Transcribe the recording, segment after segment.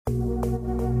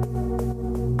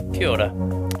Kia ora.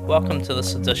 Welcome to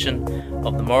this edition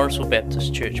of the Morrisville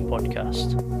Baptist Church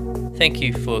podcast. Thank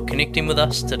you for connecting with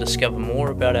us to discover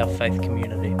more about our faith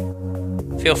community.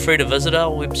 Feel free to visit our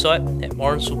website at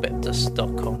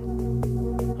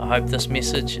morrisvillebaptist.com. I hope this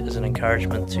message is an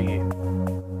encouragement to you.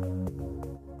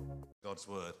 God's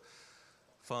word.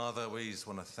 Father, we just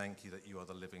want to thank you that you are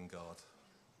the living God.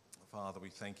 Father, we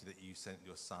thank you that you sent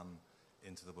your Son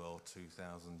into the world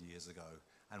 2,000 years ago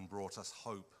and brought us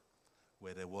hope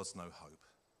where there was no hope.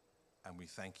 And we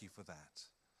thank you for that.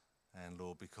 And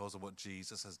Lord, because of what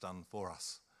Jesus has done for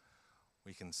us,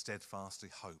 we can steadfastly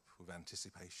hope with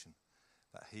anticipation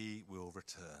that he will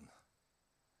return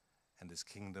and his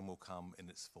kingdom will come in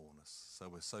its fullness. So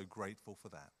we're so grateful for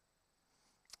that.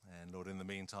 And Lord, in the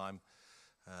meantime,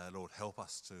 Lord, help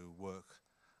us to work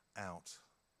out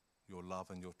your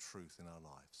love and your truth in our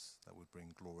lives that would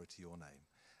bring glory to your name.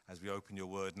 As we open your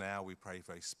word now, we pray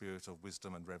for a spirit of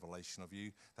wisdom and revelation of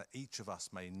you, that each of us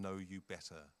may know you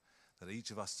better, that each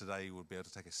of us today would be able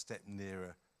to take a step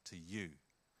nearer to you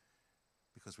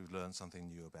because we've learned something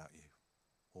new about you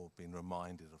or been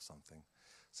reminded of something.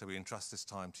 So we entrust this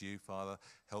time to you, Father.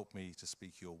 Help me to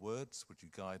speak your words. Would you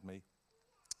guide me?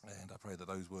 And I pray that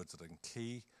those words that are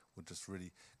key would just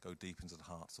really go deep into the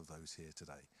hearts of those here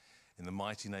today. In the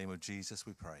mighty name of Jesus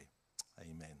we pray.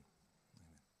 Amen.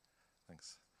 Amen.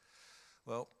 Thanks.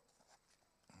 Well,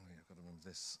 I've got to remember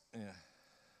this. Yeah.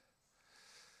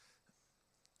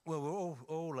 Well, we're all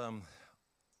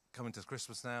coming to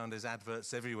Christmas now, and there's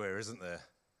adverts everywhere, isn't there?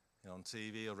 You know, on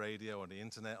TV or radio, on the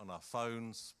internet, on our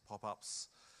phones, pop-ups,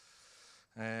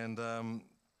 and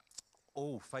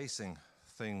all facing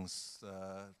things,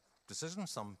 decisions,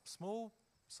 some small,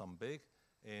 some big,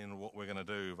 in what we're going to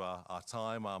do with our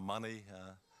time, our money,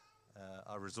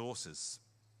 our resources.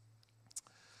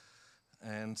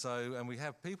 And we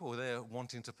have people there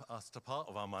wanting us to part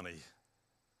of our money.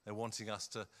 They're wanting us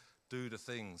to do the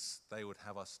things they would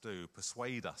have us do,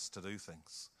 persuade us to do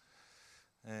things.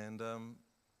 And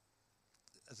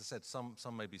as I said, some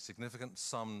may be significant,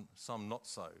 some not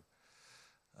so.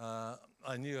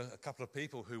 I knew a couple of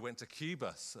people who went to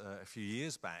Cuba a few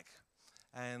years back,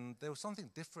 and there was something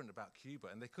different about Cuba,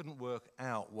 and they couldn't work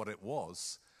out what it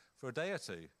was for a day or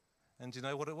two. And do you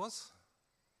know what it was?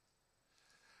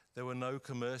 There were no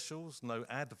commercials, no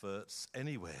adverts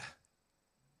anywhere.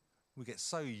 We get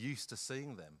so used to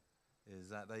seeing them, is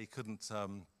that they couldn't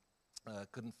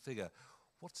figure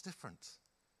what's different.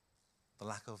 The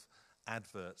lack of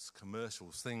adverts,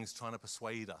 commercials, things trying to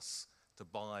persuade us to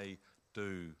buy,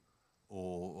 do,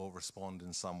 or respond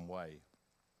in some way.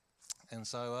 And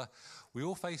so we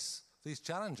all face these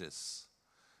challenges.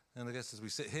 And I guess as we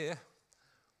sit here,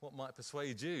 what might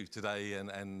persuade you today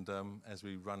and as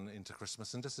we run into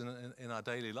Christmas and just in our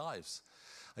daily lives?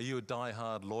 Are you a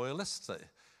die-hard loyalist that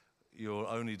you'll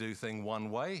only do things one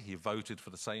way? You voted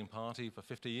for the same party for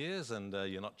 50 years and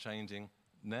you're not changing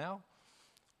now?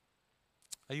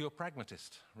 Are you a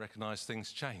pragmatist? Recognise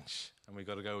things change and we've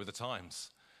got to go with the times.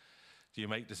 Do you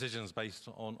make decisions based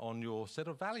on your set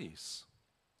of values?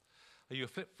 Are you a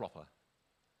flip-flopper?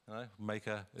 You know, make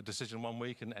a decision one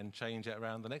week and change it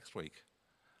around the next week?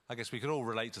 I guess we could all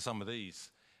relate to some of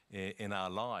these in our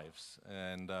lives,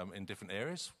 and in different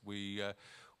areas we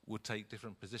would take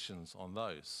different positions on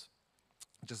those.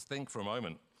 Just think for a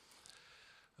moment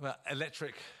about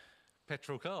electric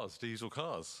petrol cars, diesel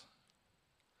cars.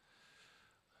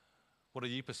 What are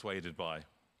you persuaded by?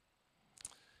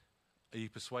 Are you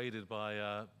persuaded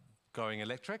by going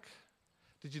electric?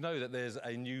 Did you know that there's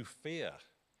a new fear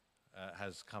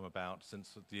has come about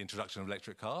since the introduction of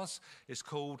electric cars? It's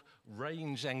called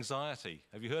range anxiety.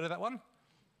 Have you heard of that one?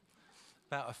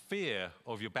 About a fear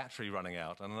of your battery running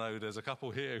out. And I know there's a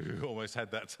couple here who almost had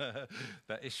that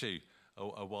issue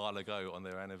a while ago on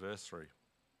their anniversary.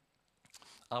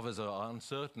 Others are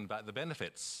uncertain about the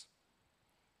benefits,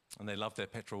 and they love their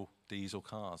petrol, diesel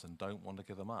cars and don't want to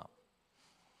give them up.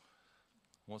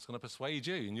 What's going to persuade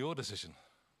you in your decision?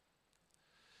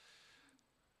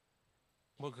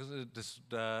 Well, because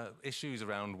there's issues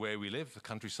around where we live, the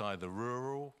countryside, the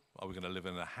rural. Are we going to live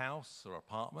in a house or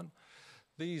apartment?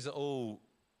 These are all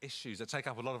issues that take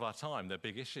up a lot of our time. They're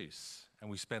big issues, and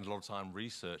we spend a lot of time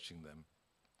researching them,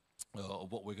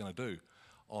 what we're going to do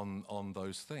on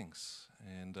those things,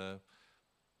 and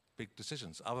big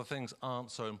decisions. Other things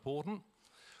aren't so important.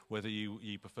 Whether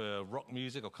you prefer rock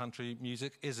music or country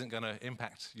music isn't going to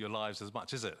impact your lives as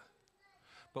much, is it?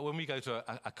 But when we go to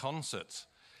a concert,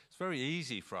 it's very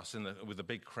easy for us with the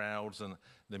big crowds and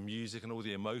the music and all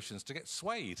the emotions to get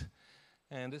swayed.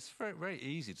 And it's very, very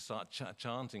easy to start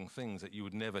chanting things that you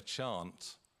would never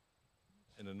chant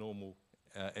in a normal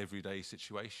everyday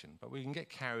situation. But we can get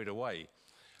carried away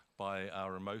by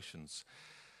our emotions.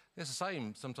 It's the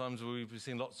same. Sometimes we've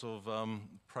seen lots of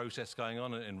protests going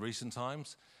on in recent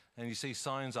times, and you see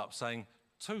signs up saying,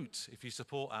 "Toot if you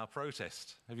support our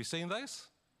protest." Have you seen those?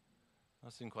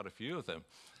 I've seen quite a few of them.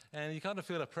 And you kind of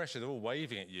feel a pressure, they're all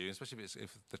waving at you, especially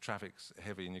if the traffic's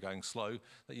heavy and you're going slow,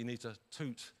 that you need to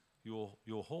toot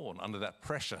your horn under that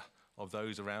pressure of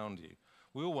those around you.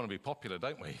 We all want to be popular,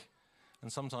 don't we?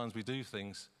 And sometimes we do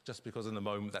things just because in the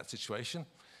moment, that situation,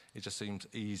 it just seems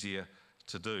easier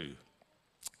to do.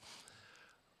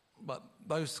 But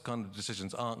those kind of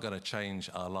decisions aren't going to change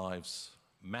our lives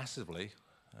massively,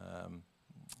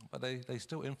 but they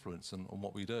still influence on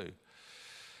what we do.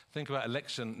 Think about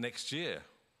election next year.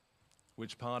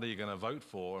 Which party you're going to vote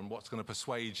for and what's going to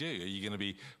persuade you? Are you going to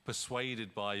be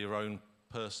persuaded by your own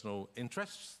personal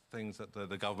interests, things that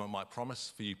the government might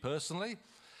promise for you personally?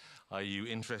 Are you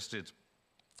interested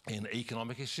in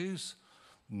economic issues,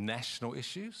 national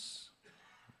issues,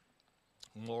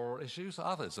 moral issues,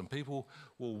 others? And people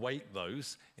will weight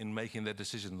those in making their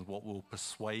decisions, what will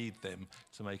persuade them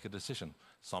to make a decision.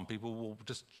 Some people will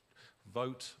just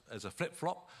vote as a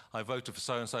flip-flop. I voted for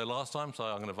so-and-so last time, so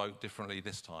I'm going to vote differently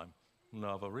this time.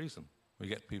 No other reason. We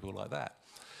get people like that.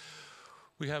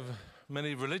 We have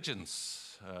many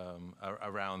religions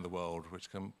around the world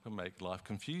which can make life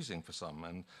confusing for some,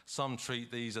 and some treat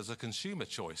these as a consumer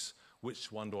choice. Which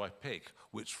one do I pick?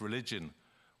 Which religion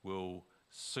will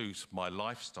suit my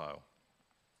lifestyle?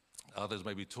 Others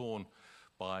may be torn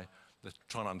by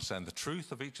trying to understand the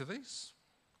truth of each of these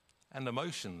and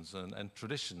emotions and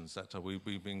traditions that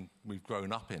we've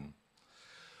grown up in.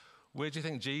 Where do you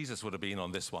think Jesus would have been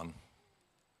on this one?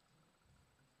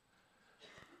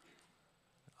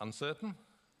 Uncertain?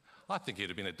 I think he'd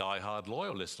have been a die-hard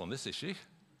loyalist on this issue.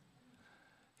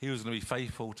 He was going to be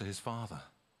faithful to his Father,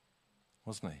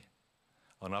 wasn't he?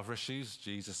 On other issues,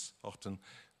 Jesus often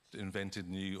invented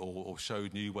new or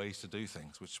showed new ways to do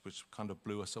things, which kind of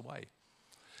blew us away.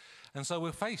 And so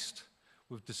we're faced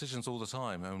with decisions all the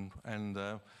time, and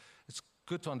it's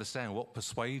good to understand what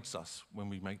persuades us when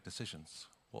we make decisions,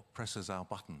 what presses our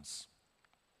buttons,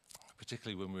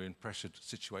 particularly when we're in pressured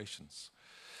situations.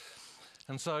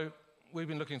 And so we've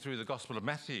been looking through the Gospel of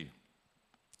Matthew,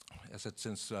 as I said,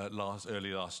 since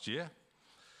early last year.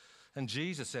 And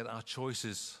Jesus said our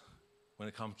choices when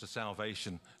it comes to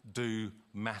salvation do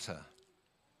matter.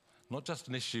 Not just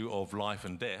an issue of life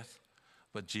and death,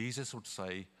 but Jesus would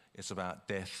say it's about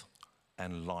death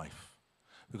and life.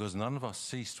 Because none of us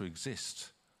cease to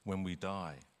exist when we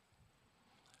die.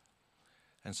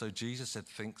 And so Jesus said,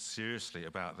 think seriously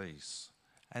about these.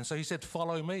 And so he said,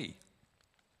 follow me.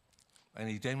 And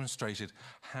he demonstrated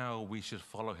how we should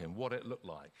follow him, what it looked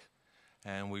like.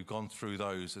 And we've gone through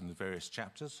those in the various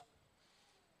chapters.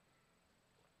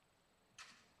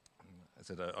 I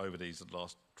said over these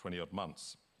last 20-odd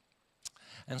months.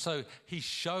 And so he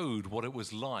showed what it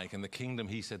was like in the kingdom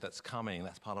he said that's coming,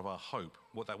 that's part of our hope,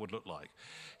 what that would look like.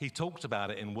 He talked about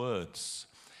it in words.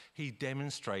 He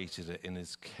demonstrated it in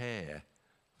his care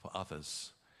for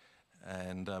others.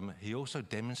 And he also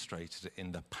demonstrated it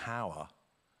in the power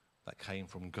that came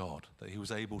from God, that he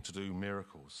was able to do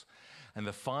miracles. And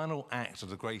the final act of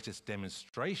the greatest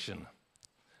demonstration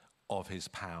of his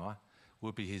power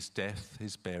would be his death,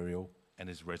 his burial, and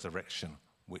his resurrection,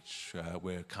 which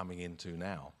we're coming into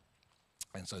now.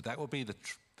 And so that would be the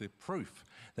proof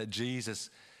that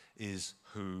Jesus is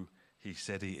who he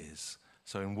said he is.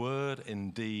 So in word,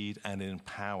 in deed, and in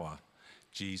power,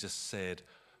 Jesus said,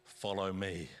 follow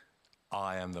me.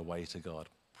 I am the way to God.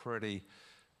 Pretty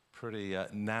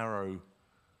narrow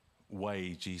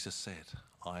way, Jesus said,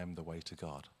 I am the way to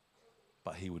God.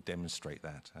 But he would demonstrate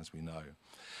that, as we know.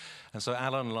 And so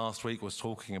Alan last week was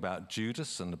talking about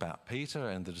Judas and about Peter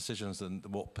and the decisions and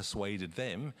what persuaded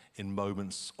them in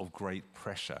moments of great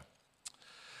pressure.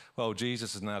 Well,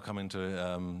 Jesus has now come into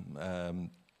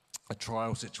a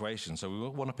trial situation, so we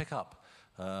want to pick up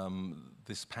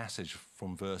this passage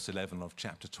from verse 11 of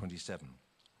chapter 27.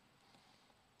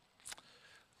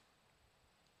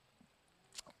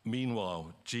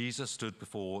 Meanwhile, Jesus stood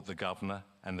before the governor,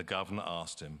 and the governor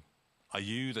asked him, are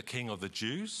you the king of the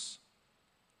Jews?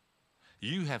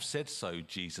 You have said so,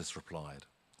 Jesus replied.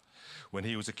 When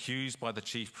he was accused by the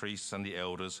chief priests and the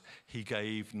elders, he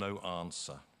gave no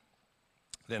answer.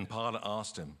 Then Pilate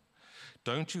asked him,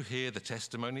 don't you hear the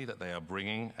testimony that they are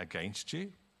bringing against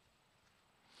you?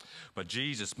 But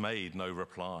Jesus made no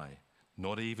reply,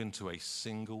 not even to a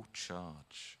single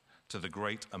charge, to the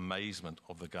great amazement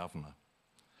of the governor.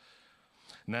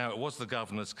 Now, it was the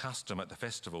governor's custom at the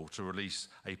festival to release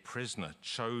a prisoner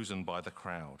chosen by the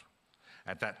crowd.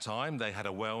 At that time, they had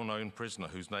a well-known prisoner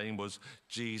whose name was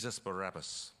Jesus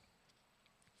Barabbas.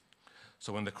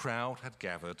 So when the crowd had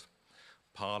gathered,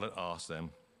 Pilate asked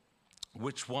them,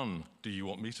 "Which one do you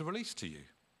want me to release to you?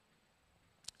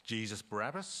 Jesus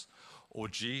Barabbas or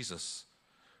Jesus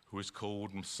who is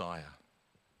called Messiah?"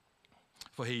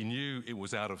 For he knew it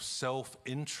was out of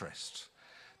self-interest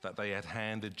that they had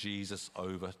handed Jesus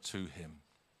over to him.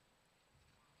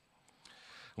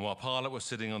 And while Pilate was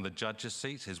sitting on the judge's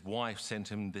seat, his wife sent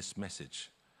him this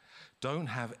message: "Don't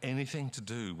have anything to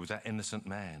do with that innocent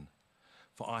man,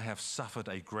 for I have suffered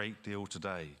a great deal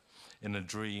today in a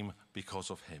dream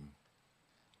because of him."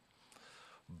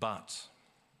 But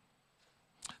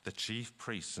the chief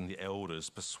priests and the elders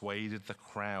persuaded the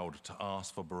crowd to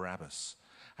ask for Barabbas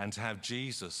and to have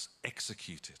Jesus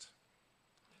executed.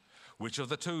 "Which of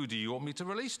the two do you want me to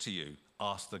release to you?"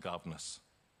 asked the governors.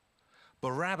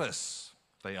 "Barabbas,"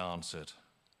 they answered.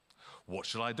 "What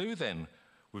shall I do then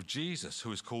with Jesus,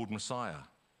 who is called Messiah?"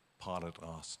 Pilate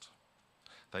asked.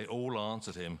 They all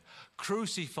answered him,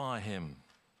 "Crucify him."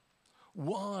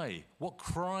 "Why? What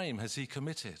crime has he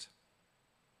committed?"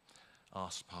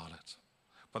 asked Pilate.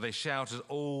 But they shouted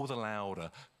all the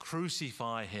louder,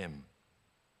 "Crucify him."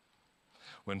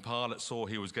 When Pilate saw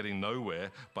he was getting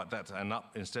nowhere, but that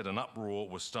instead an uproar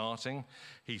was starting,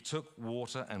 he took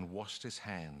water and washed his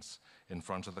hands in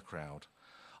front of the crowd.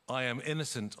 "I am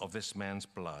innocent of this man's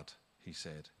blood," he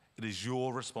said. "It is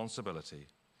your responsibility."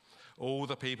 All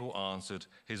the people answered,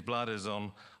 "His blood is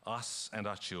on us and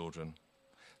our children."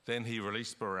 Then he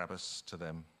released Barabbas to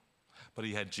them, but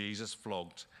he had Jesus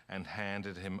flogged and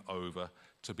handed him over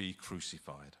to be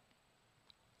crucified.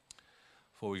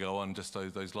 Before we go on, just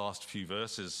those last few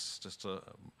verses, just to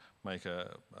make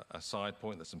a side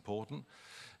point that's important,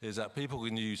 is that people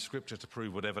can use Scripture to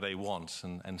prove whatever they want.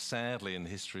 And sadly, in the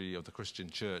history of the Christian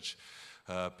church,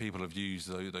 people have used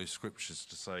those Scriptures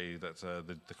to say that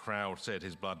the crowd said,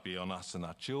 "His blood be on us and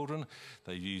our children."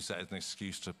 They used that as an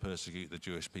excuse to persecute the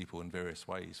Jewish people in various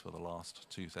ways for the last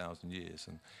 2,000 years,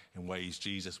 and in ways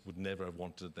Jesus would never have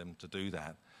wanted them to do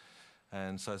that.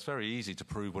 And so it's very easy to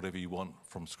prove whatever you want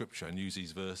from Scripture and use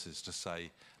these verses to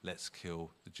say, let's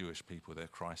kill the Jewish people, they're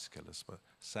Christ killers. But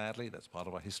sadly, that's part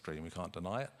of our history and we can't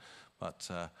deny it. But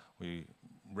we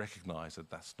recognise that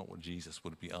that's not what Jesus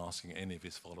would be asking any of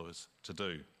his followers to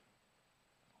do.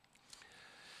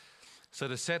 So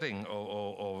the setting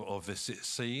of this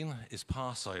scene is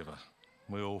Passover.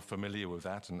 We're all familiar with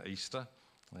that, and Easter.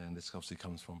 And this obviously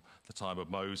comes from the time of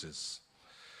Moses.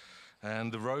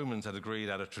 And the Romans had agreed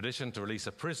out of tradition to release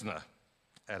a prisoner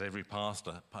at every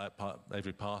Passover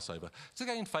to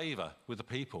gain favour with the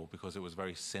people, because it was a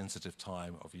very sensitive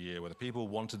time of year where the people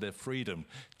wanted their freedom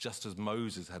just as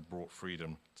Moses had brought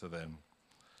freedom to them.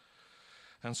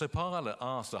 And so Pilate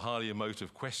asked a highly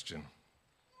emotive question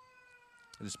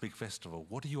at this big festival: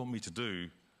 "What do you want me to do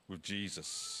with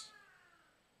Jesus?"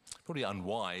 Probably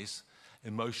unwise,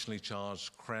 emotionally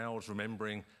charged crowds,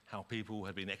 remembering how people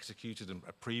had been executed in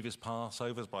previous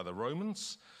Passovers by the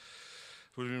Romans,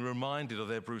 would have been reminded of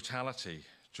their brutality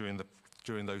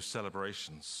during those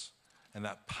celebrations, and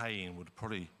that pain would have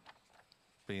probably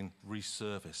been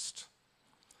resurfaced.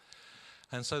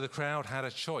 And so the crowd had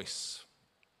a choice.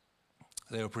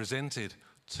 They were presented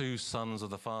two sons of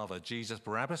the Father. Jesus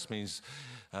Barabbas means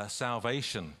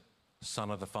salvation,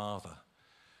 son of the Father.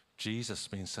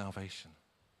 Jesus means salvation.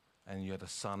 And you had a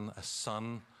son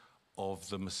of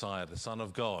the Messiah, the Son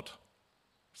of God,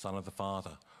 Son of the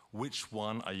Father. Which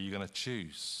one are you going to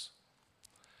choose?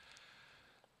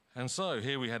 And so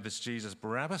here we had this Jesus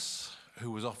Barabbas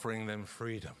who was offering them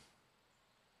freedom.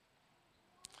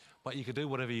 But you could do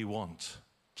whatever you want.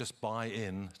 Just buy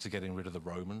in to getting rid of the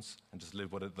Romans and just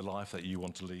live the life that you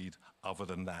want to lead other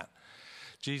than that.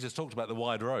 Jesus talked about the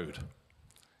wide road.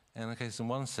 And okay, so in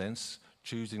one sense,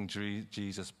 choosing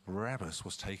Jesus Barabbas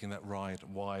was taking that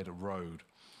wide road.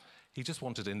 He just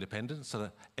wanted independence so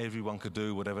that everyone could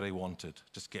do whatever they wanted,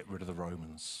 just get rid of the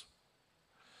Romans.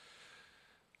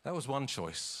 That was one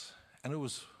choice, and it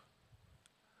was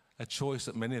a choice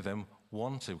that many of them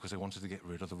wanted because they wanted to get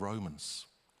rid of the Romans.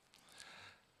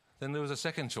 Then there was a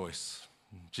second choice,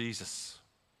 Jesus,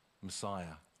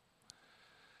 Messiah,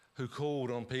 who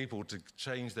called on people to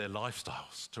change their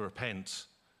lifestyles, to repent,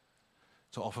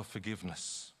 to offer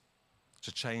forgiveness,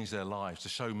 to change their lives, to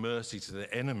show mercy to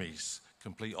their enemies,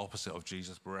 complete opposite of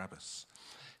Jesus Barabbas.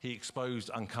 He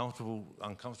exposed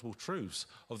uncomfortable truths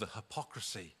of the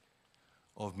hypocrisy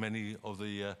of many of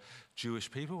the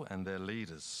Jewish people and their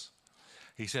leaders.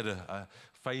 He said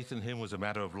faith in him was a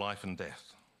matter of life and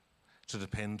death, to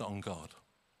depend on God.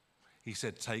 He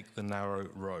said, take the narrow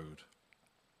road.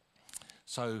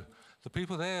 So the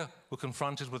people there were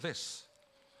confronted with this.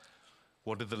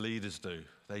 What did the leaders do?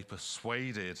 They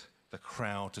persuaded the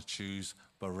crowd to choose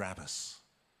Barabbas.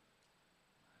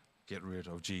 Get rid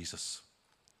of Jesus.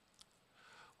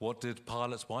 What did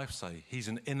Pilate's wife say? He's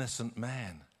an innocent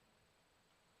man.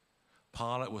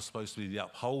 Pilate was supposed to be the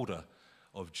upholder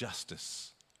of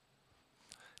justice.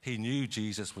 He knew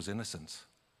Jesus was innocent.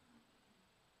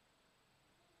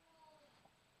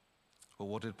 But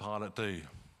what did Pilate do?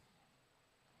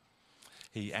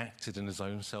 He acted in his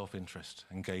own self-interest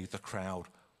and gave the crowd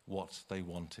what they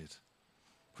wanted.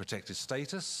 Protect his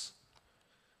status,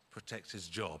 protect his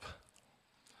job.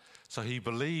 So he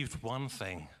believed one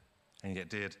thing and yet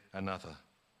did another.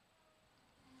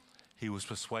 He was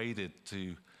persuaded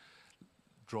to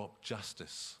drop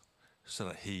justice so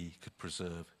that he could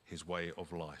preserve his way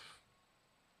of life.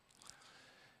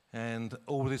 And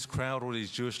all this crowd, all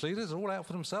these Jewish leaders are all out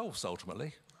for themselves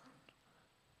ultimately,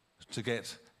 to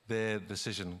get their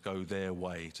decision go their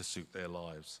way to suit their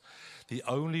lives. The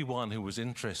only one who was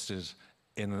interested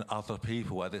in other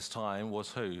people at this time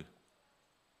was who?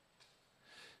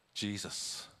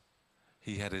 Jesus.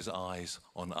 He had his eyes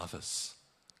on others.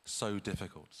 So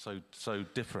difficult, so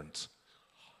different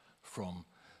from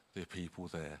the people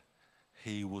there.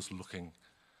 He was looking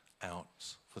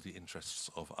out for the interests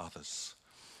of others.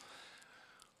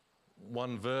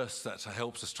 One verse that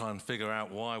helps us try and figure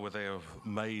out why would they have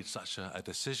made such a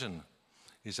decision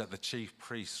is that the chief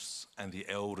priests and the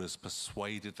elders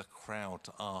persuaded the crowd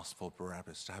to ask for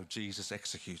Barabbas, to have Jesus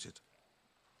executed.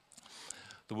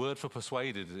 The word for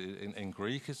persuaded in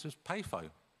Greek is just peipho.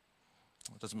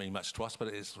 It doesn't mean much to us, but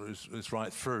it's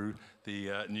right through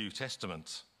the New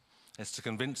Testament. It's to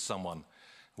convince someone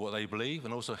what they believe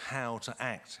and also how to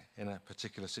act in a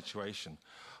particular situation.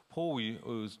 Paul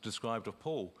was described of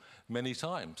Paul many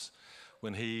times.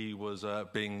 When he was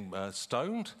being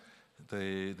stoned,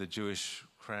 the Jewish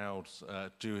crowds,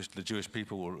 the Jewish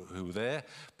people who were there,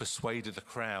 persuaded the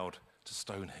crowd to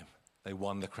stone him. They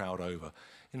won the crowd over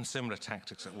in similar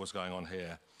tactics that was going on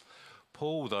here.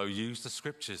 Paul, though, used the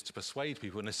scriptures to persuade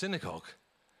people in the synagogue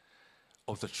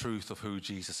of the truth of who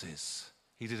Jesus is.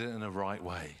 He did it in a right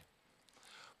way.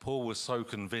 Paul was so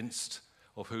convinced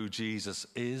of who Jesus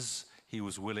is, he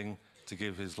was willing to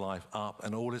give his life up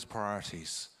and all his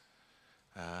priorities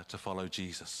to follow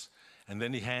Jesus. And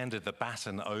then he handed the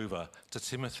baton over to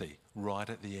Timothy right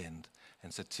at the end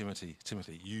and said, Timothy,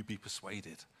 you be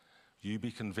persuaded. You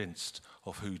be convinced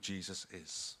of who Jesus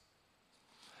is.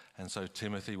 And so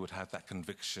Timothy would have that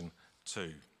conviction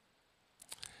too.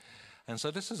 And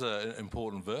so this is an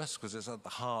important verse because it's at the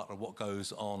heart of what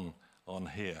goes on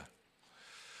here.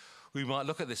 We might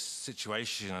look at this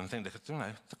situation and think,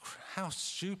 how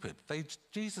stupid.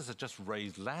 Jesus had just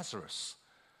raised Lazarus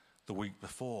the week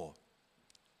before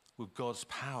with God's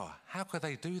power. How could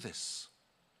they do this?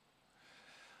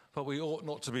 But we ought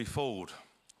not to be fooled.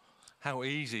 How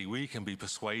easy we can be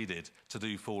persuaded to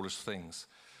do foolish things.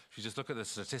 If you just look at the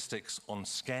statistics on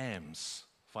scams,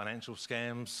 financial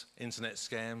scams, internet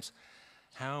scams,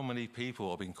 how many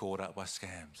people are being caught out by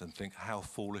scams and think how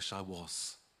foolish I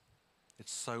was.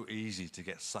 It's so easy to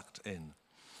get sucked in.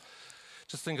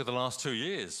 Just think of the last 2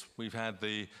 years. We've had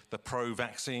the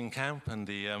pro-vaccine camp and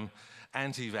the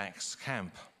anti-vax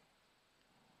camp.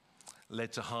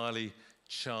 Led to highly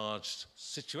charged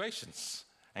situations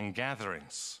and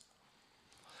gatherings,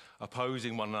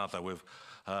 opposing one another with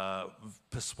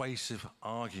persuasive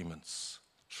arguments,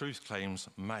 truth claims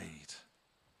made.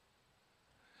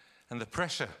 And the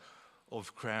pressure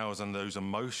of crowds and those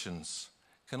emotions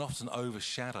can often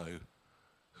overshadow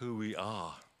who we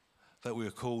are, that we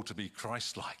are called to be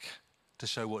Christ-like, to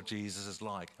show what Jesus is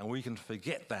like. And we can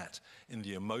forget that in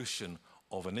the emotion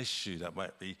of an issue that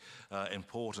might be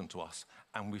important to us,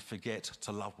 and we forget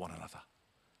to love one another.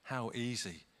 How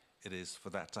easy it is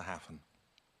for that to happen.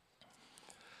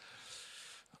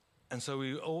 And so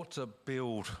we ought to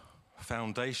build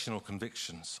foundational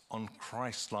convictions on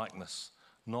Christ-likeness,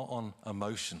 not on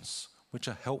emotions, which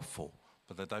are helpful,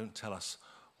 but they don't tell us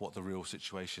what the real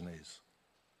situation is.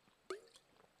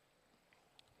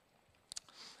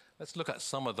 Let's look at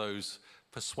some of those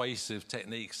persuasive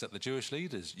techniques that the Jewish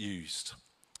leaders used.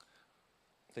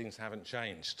 Things haven't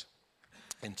changed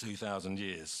in 2,000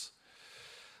 years.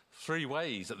 3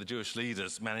 ways that the Jewish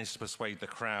leaders managed to persuade the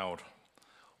crowd.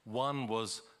 One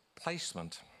was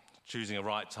placement, choosing a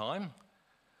right time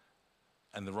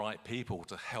and the right people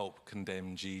to help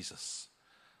condemn Jesus.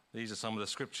 These are some of the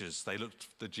scriptures.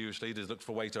 The Jewish leaders looked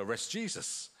for a way to arrest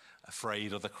Jesus,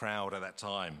 afraid of the crowd at that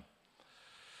time.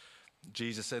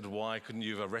 Jesus said, "Why couldn't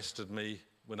you have arrested me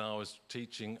when I was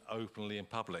teaching openly in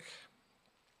public?"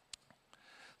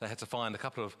 They had to find a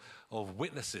couple of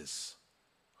witnesses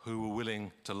who were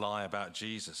willing to lie about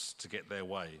Jesus to get their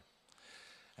way.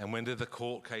 And when did the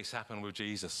court case happen with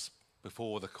Jesus?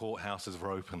 Before the courthouses were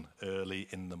open, early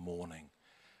in the morning.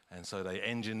 And so they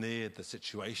engineered the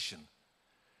situation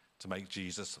to make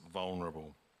Jesus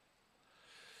vulnerable.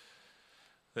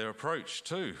 Their approach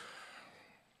too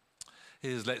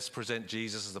is, let's present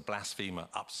Jesus as a blasphemer,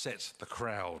 upset the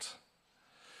crowd.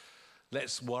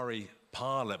 Let's worry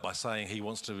Pilate by saying he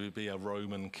wants to be a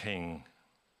Roman king.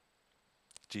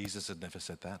 Jesus had never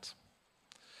said that.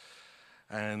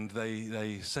 And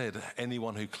they said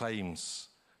anyone who claims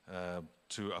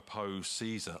to oppose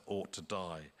Caesar ought to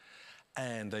die.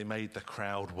 And they made the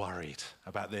crowd worried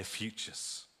about their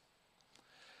futures.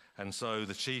 And so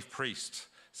the chief priest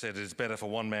said, it is better for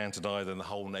one man to die than the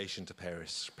whole nation to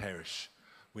perish.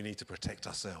 We need to protect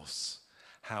ourselves.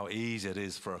 How easy it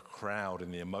is for a crowd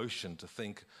in the emotion to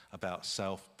think about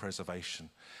self-preservation.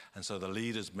 And so the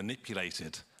leaders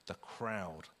manipulated the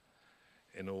crowd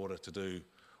in order to do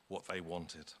what they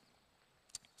wanted.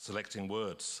 Selecting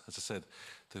words. As I said,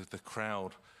 the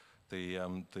crowd,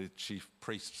 the chief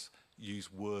priests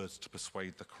used words to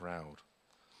persuade the crowd.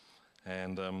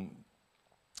 And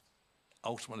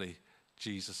ultimately,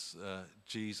 Jesus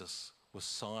was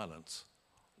silent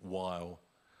while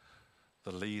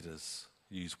the leaders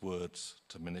used words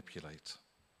to manipulate,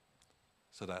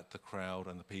 so that the crowd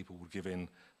and the people would give in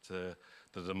to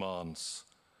the demands,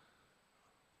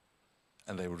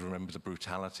 and they would remember the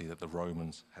brutality that the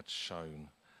Romans had shown.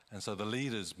 And so the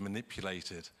leaders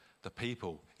manipulated the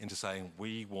people into saying,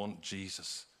 we want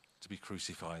Jesus to be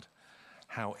crucified.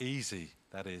 How easy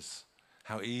that is.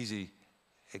 How easy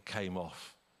it came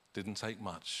off. Didn't take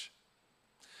much.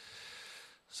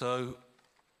 So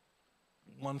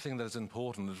one thing that is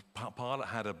important is Pilate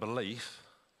had a belief,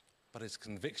 but his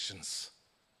convictions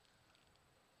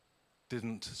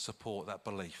didn't support that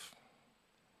belief.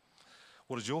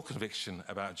 What is your conviction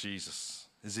about Jesus?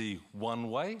 Is he one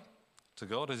way to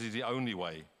God? Is he the only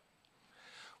way?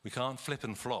 We can't flip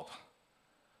and flop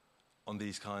on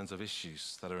these kinds of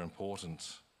issues that are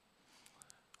important.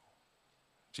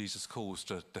 Jesus calls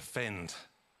to defend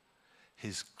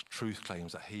his truth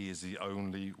claims that he is the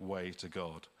only way to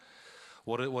God.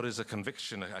 What is a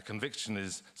conviction? A conviction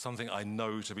is something I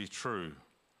know to be true.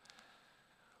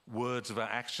 Words without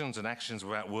actions and actions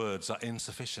without words are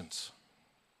insufficient.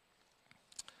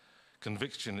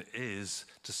 Conviction is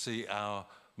to see our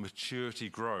maturity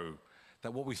grow,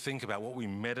 that what we think about, what we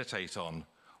meditate on,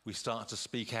 we start to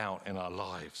speak out in our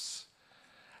lives,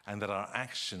 and that our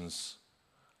actions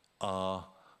are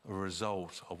a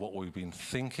result of what we've been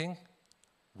thinking,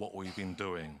 what we've been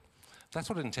doing. That's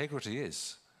what integrity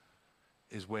is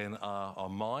when our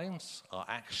minds, our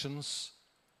actions,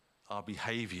 our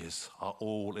behaviors are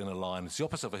all in a line. It's the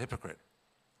opposite of a hypocrite,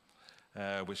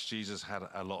 which Jesus had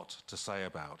a lot to say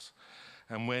about.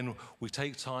 And when we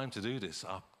take time to do this,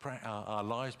 our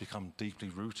lives become deeply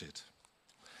rooted.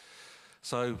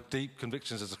 So deep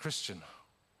convictions as a Christian,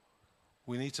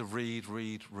 we need to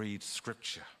read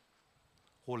Scripture.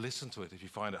 Or listen to it if you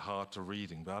find it hard to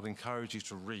reading. But I'd encourage you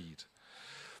to read.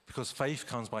 Because faith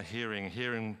comes by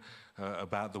hearing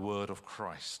about the word of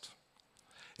Christ.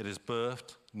 It is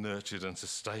birthed, nurtured and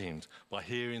sustained by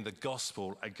hearing the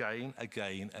gospel again,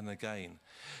 and again.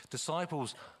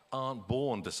 Disciples aren't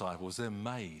born disciples, they're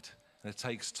made. And it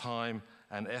takes time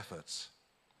and effort.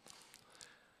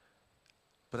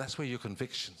 But that's where your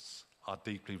convictions are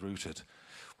deeply rooted.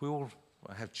 We all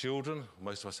have children,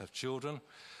 most of us have children.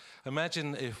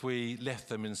 Imagine if we left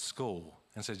them in school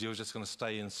and said, you're just going to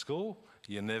stay in school,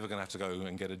 you're never going to have to go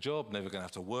and get a job, never going to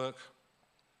have to work.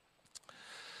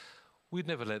 We'd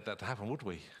never let that happen, would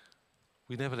we?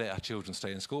 We'd never let our children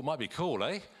stay in school. It might be cool,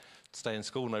 eh? Stay in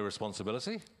school, no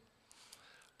responsibility.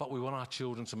 But we want our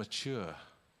children to mature,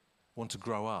 want to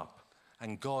grow up.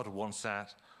 And God wants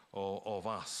that of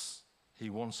us. He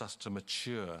wants us to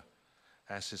mature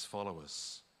as his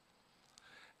followers.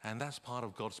 And that's part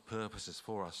of God's purposes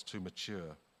for us to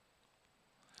mature.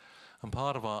 And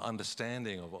part of our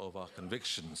understanding of our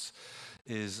convictions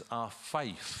is our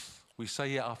faith. We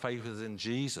say our faith is in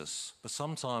Jesus, but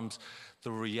sometimes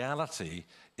the reality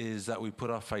is that we put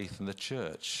our faith in the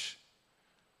church.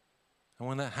 And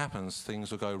when that happens,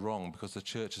 things will go wrong because the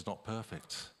church is not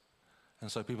perfect.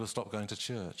 And so people stop going to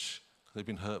church because they've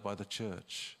been hurt by the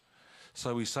church.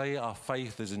 So we say our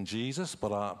faith is in Jesus,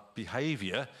 but our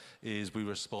behavior is we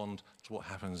respond to what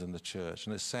happens in the church.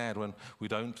 And it's sad when we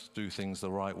don't do things the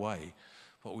right way.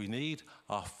 But we need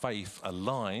our faith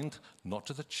aligned, not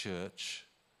to the church,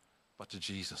 but to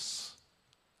Jesus,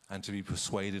 and to be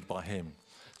persuaded by him.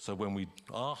 So when we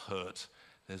are hurt,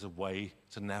 there's a way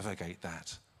to navigate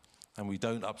that. And we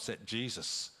don't upset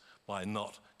Jesus by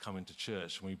not coming to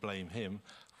church, and we blame him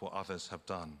for what others have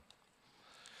done.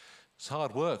 It's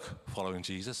hard work following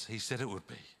Jesus. He said it would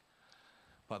be.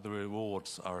 But the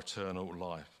rewards are eternal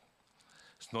life.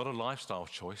 It's not a lifestyle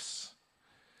choice.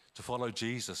 To follow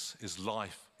Jesus is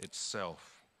life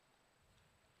itself.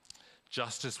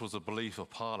 Justice was a belief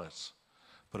of Pilate,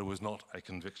 but it was not a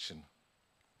conviction.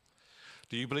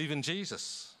 Do you believe in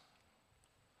Jesus,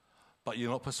 but you're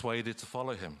not persuaded to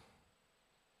follow him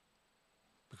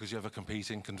because you have a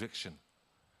competing conviction?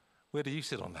 Where do you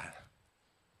sit on that?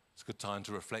 It's a good time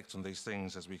to reflect on these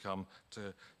things as we come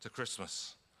to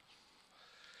Christmas.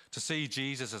 To see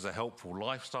Jesus as a helpful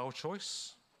lifestyle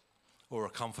choice or a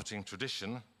comforting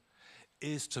tradition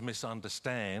is to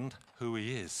misunderstand who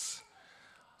he is.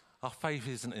 Our faith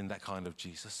isn't in that kind of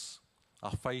Jesus.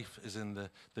 Our faith is in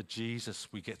the Jesus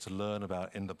we get to learn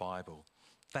about in the Bible.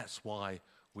 That's why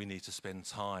we need to spend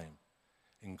time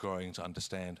in growing to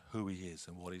understand who he is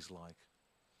and what he's like.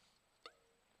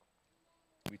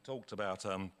 We talked about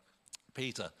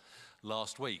Peter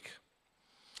last week,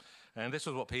 and this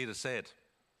was what Peter said.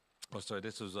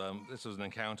 This was an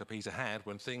encounter Peter had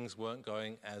when things weren't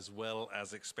going as well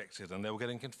as expected, and they were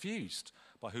getting confused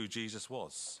by who Jesus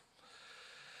was.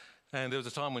 And there was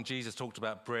a time when Jesus talked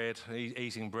about bread,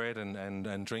 eating bread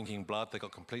and drinking blood. They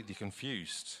got completely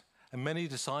confused. And many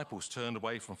disciples turned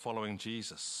away from following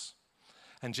Jesus.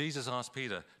 And Jesus asked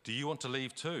Peter, "Do you want to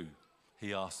leave too?"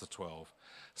 He asked the 12.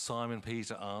 Simon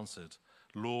Peter answered,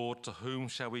 "Lord, to whom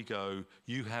shall we go?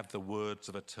 You have the words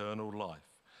of eternal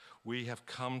life. We have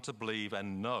come to believe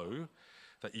and know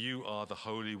that you are the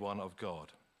Holy One of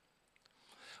God."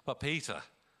 But Peter,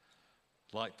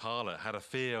 like Pilate, had a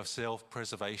fear of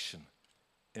self-preservation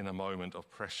in a moment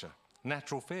of pressure.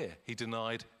 Natural fear. He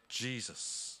denied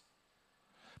Jesus.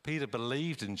 Peter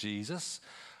believed in Jesus,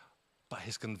 but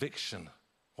his conviction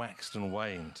waxed and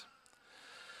waned.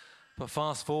 But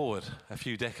fast forward a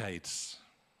few decades.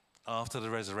 After the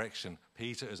resurrection,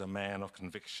 Peter is a man of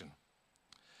conviction.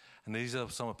 And these are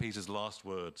some of Peter's last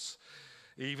words.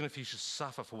 "Even if you should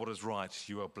suffer for what is right,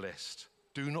 you are blessed.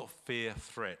 Do not fear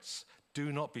threats.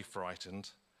 Do not be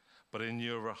frightened, but in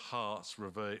your hearts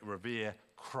revere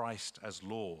Christ as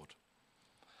Lord."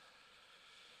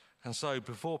 And so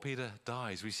before Peter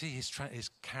dies, we see his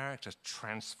character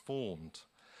transformed.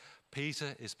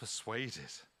 Peter is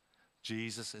persuaded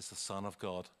Jesus is the Son of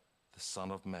God, the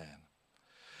Son of Man.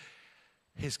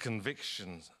 His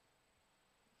convictions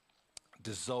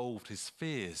dissolved his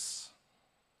fears,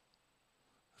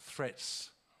 threats,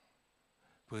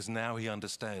 because now he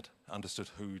understood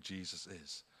who Jesus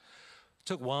is. It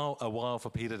took a while for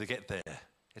Peter to get there.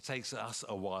 It takes us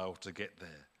a while to get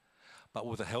there. But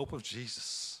with the help of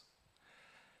Jesus,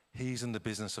 he's in the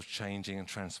business of changing and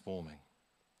transforming.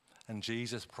 And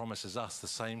Jesus promises us the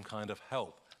same kind of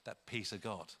help that Peter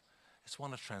got. It's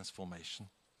one of transformation.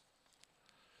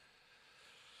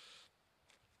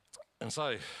 And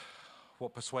so,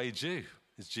 what persuades you?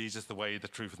 Is Jesus the way, the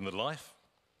truth, and the life?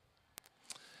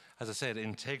 As I said,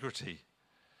 integrity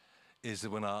is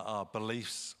when our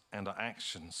beliefs and our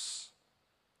actions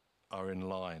are in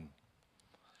line.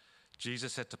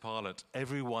 Jesus said to Pilate,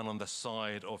 "Everyone on the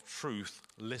side of truth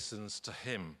listens to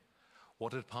him."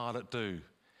 What did Pilate do?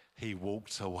 He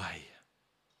walked away.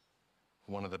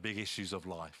 One of the big issues of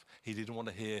life. He didn't want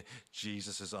to hear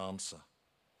Jesus' answer.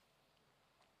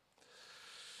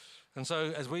 And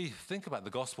so as we think about the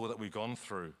gospel that we've gone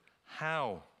through,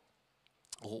 how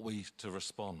ought we to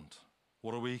respond?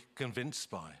 What are we convinced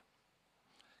by?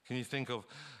 Can you think of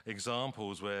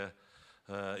examples where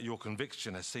your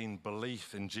conviction has seen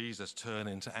belief in Jesus turn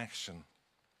into action?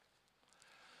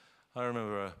 I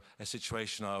remember a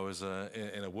situation. I was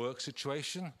in a work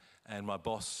situation, and my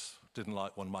boss didn't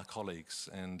like one of my colleagues,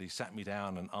 and he sat me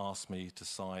down and asked me to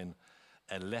sign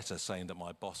a letter saying that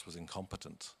my boss was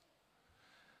incompetent.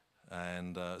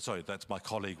 And that my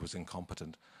colleague was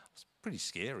incompetent. It was pretty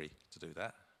scary to do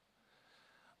that.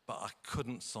 But I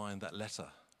couldn't sign that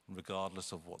letter,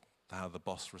 regardless of how the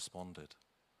boss responded.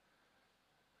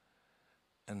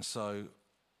 And so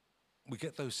we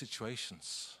get those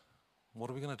situations. What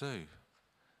are we going to do?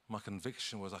 My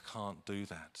conviction was I can't do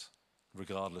that,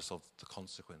 regardless of the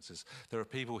consequences. There are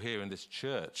people here in this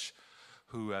church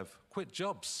who have quit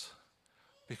jobs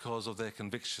because of their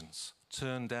convictions,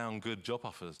 turned down good job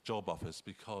offers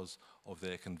because of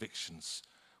their convictions,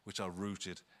 which are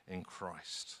rooted in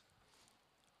Christ.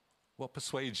 What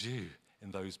persuades you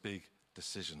in those big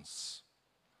decisions?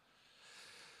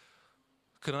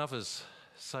 Can others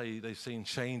say they've seen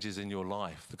changes in your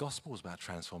life? The gospel is about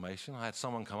transformation. I had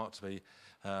someone come up to me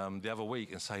the other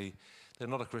week and say they're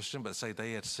not a Christian, but say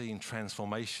they had seen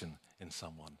transformation in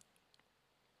someone.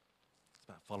 It's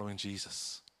about following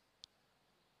Jesus.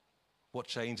 What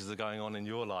changes are going on in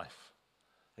your life?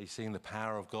 Are you seeing the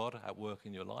power of God at work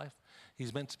in your life?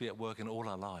 He's meant to be at work in all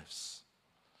our lives.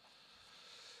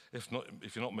 If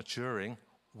you're not maturing,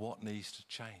 what needs to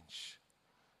change?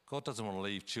 God doesn't want to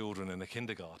leave children in a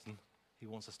kindergarten. He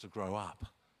wants us to grow up.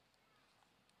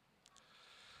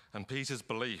 And Peter's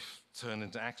belief turned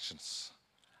into actions.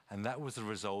 And that was the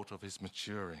result of his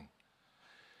maturing.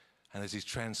 And as he's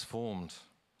transformed,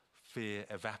 fear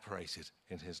evaporated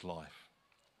in his life.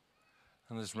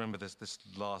 And let's remember this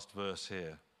last verse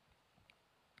here.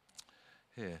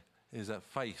 Here is that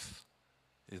faith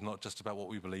is not just about what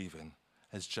we believe in.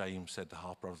 As James said, the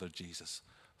half-brother of Jesus,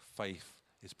 faith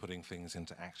is putting things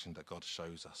into action that God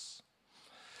shows us.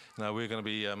 Now, we're going to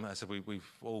be, as I said,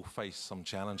 we've all faced some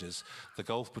challenges. The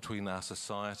gulf between our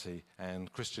society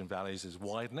and Christian values is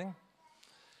widening.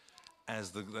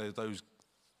 As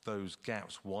those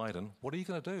gaps widen, what are you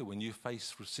going to do when you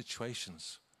face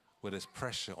situations where there's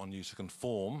pressure on you to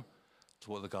conform to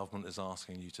what the government is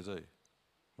asking you to do,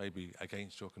 maybe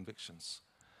against your convictions?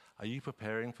 Are you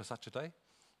preparing for such a day?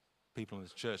 People in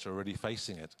this church are already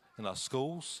facing it. In our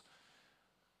schools,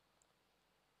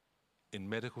 in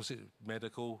medical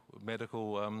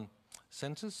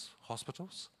centres,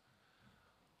 hospitals.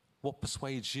 What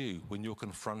persuades you when you're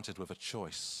confronted with a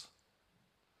choice?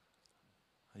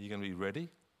 Are you going to be ready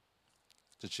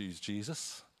to choose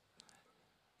Jesus?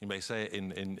 You may say it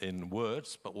in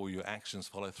words, but will your actions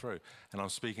follow through? And I'm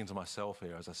speaking to myself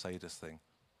here as I say this thing.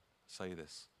 Say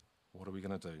this. What are we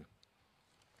going to do?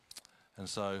 And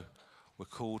so we're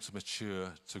called to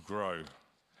mature, to grow.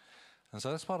 And so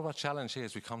that's part of our challenge here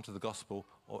as we come to the gospel,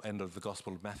 or end of the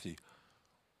Gospel of Matthew.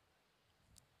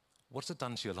 What's it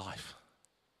done to your life?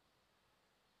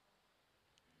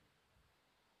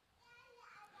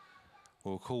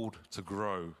 We're called to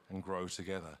grow and grow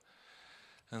together.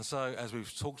 And so as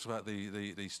we've talked about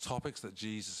these topics that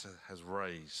Jesus has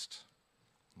raised,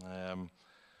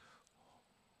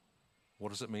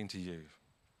 what does it mean to you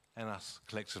and us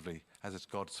collectively as it's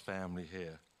God's family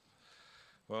here?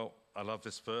 Well, I love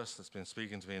this verse that's been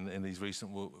speaking to me in these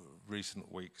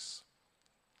recent weeks.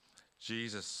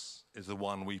 Jesus is the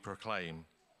one we proclaim,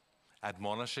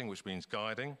 admonishing, which means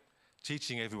guiding,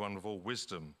 teaching everyone with all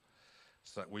wisdom,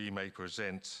 so that we may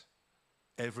present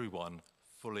everyone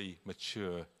fully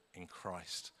mature in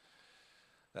Christ.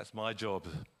 That's my job,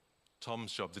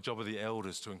 Tom's job, the job of the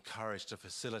elders, to encourage, to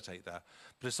facilitate that.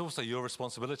 But it's also your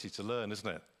responsibility to learn, isn't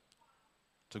it?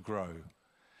 To grow.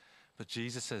 But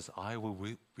Jesus says, I will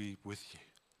be with you.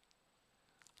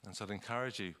 And so I'd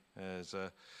encourage you as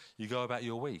you go about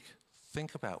your week,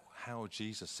 think about how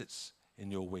Jesus sits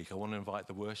in your week. I want to invite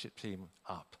the worship team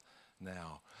up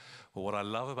now. Well, what I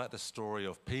love about the story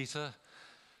of Peter,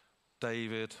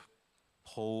 David,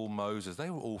 Paul, Moses,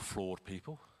 they were all flawed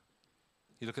people.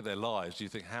 You look at their lives, you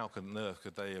think, how on earth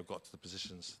could they have got to the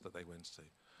positions that they went to?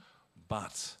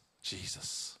 But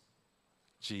Jesus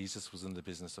was in the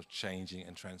business of changing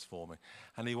and transforming.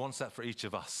 And he wants that for each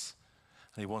of us.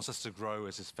 And he wants us to grow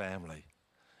as his family.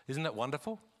 Isn't that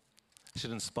wonderful? It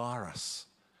should inspire us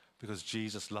because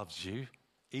Jesus loves you,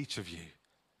 each of you,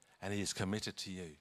 and he is committed to you.